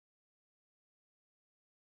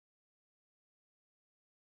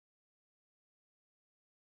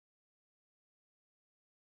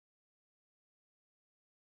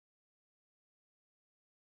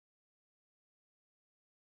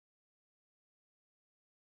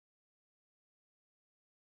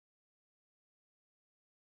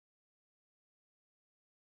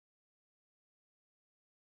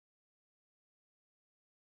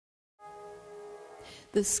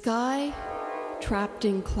The sky trapped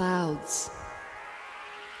in clouds,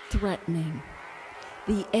 threatening.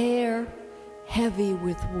 The air heavy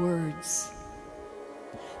with words.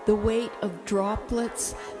 The weight of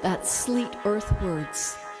droplets that sleet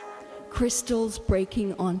earthwards. Crystals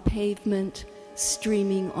breaking on pavement,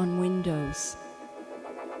 streaming on windows.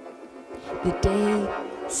 The day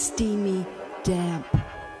steamy, damp.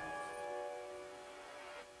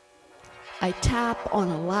 I tap on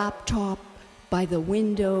a laptop by the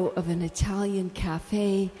window of an Italian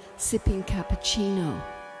cafe, sipping cappuccino.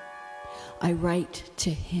 I write to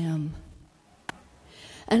him.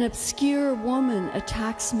 An obscure woman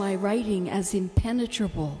attacks my writing as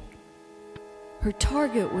impenetrable. Her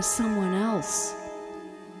target was someone else.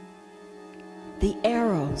 The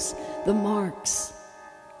arrows, the marks.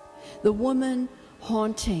 The woman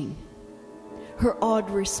haunting. Her odd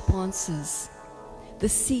responses. The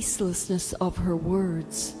ceaselessness of her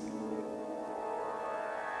words.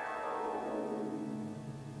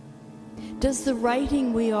 Does the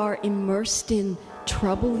writing we are immersed in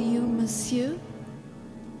trouble you, monsieur?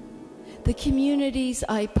 The communities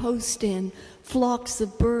I post in, flocks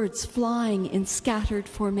of birds flying in scattered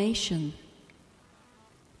formation.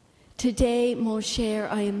 Today, mon cher,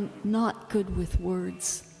 I am not good with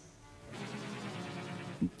words.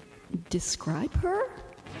 Describe her?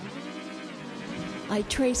 I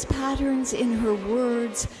trace patterns in her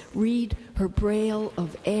words, read her braille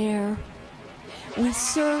of air. We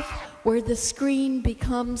surf where the screen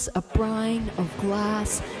becomes a brine of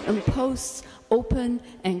glass and posts open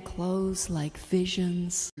and close like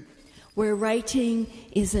visions, where writing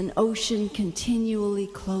is an ocean continually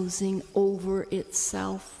closing over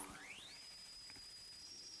itself.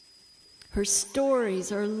 Her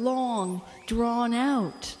stories are long, drawn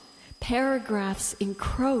out. Paragraphs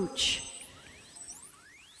encroach.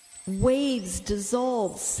 Waves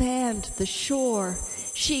dissolve, sand the shore.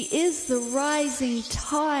 She is the rising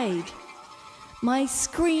tide. My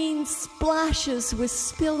screen splashes with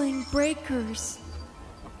spilling breakers.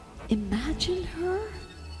 Imagine her.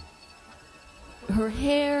 Her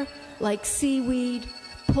hair like seaweed,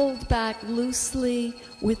 pulled back loosely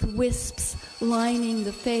with wisps lining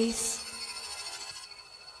the face.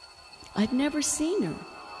 I've never seen her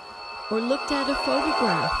or looked at a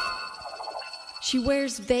photograph. She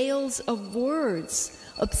wears veils of words,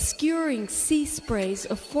 obscuring sea sprays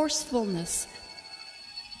of forcefulness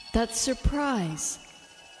that surprise.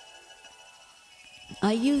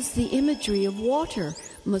 I use the imagery of water,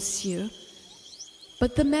 monsieur,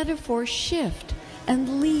 but the metaphors shift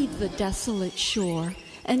and leave the desolate shore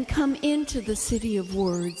and come into the city of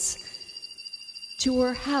words, to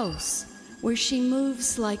her house where she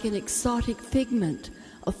moves like an exotic figment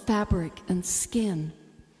of fabric and skin.